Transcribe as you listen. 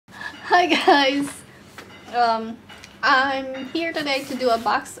Hi guys, I'm here today to do a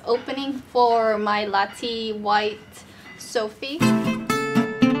box opening for my Lati white Sophie.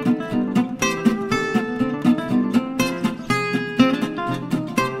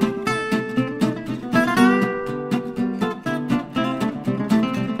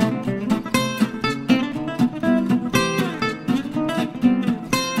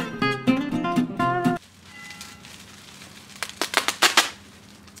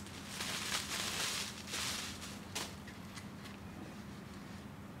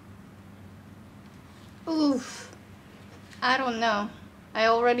 Oof, I don't know. I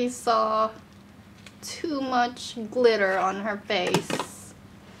already saw too much glitter on her face.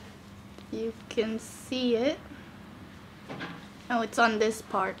 You can see it. Oh, it's on this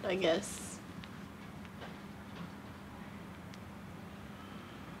part, I guess.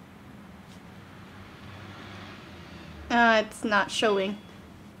 It's not showing.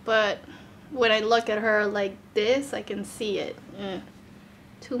 But when I look at her like this, I can see it.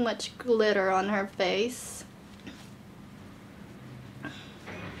 Too much glitter on her face.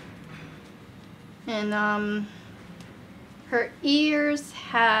 And her ears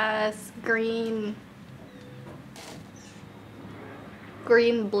has green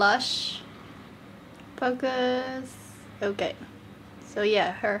blush. Focus. Okay. So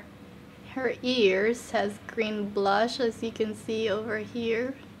yeah, her ears has green blush, as you can see over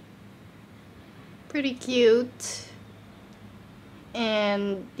here. Pretty cute.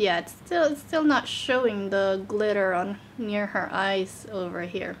 And yeah, it's still not showing the glitter on near her eyes over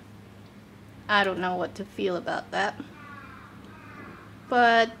here. I don't know what to feel about that.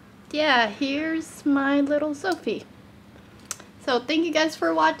 But yeah, here's my little Sophie. So thank you guys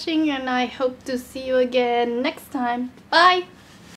for watching, and I hope to see you again next time. Bye!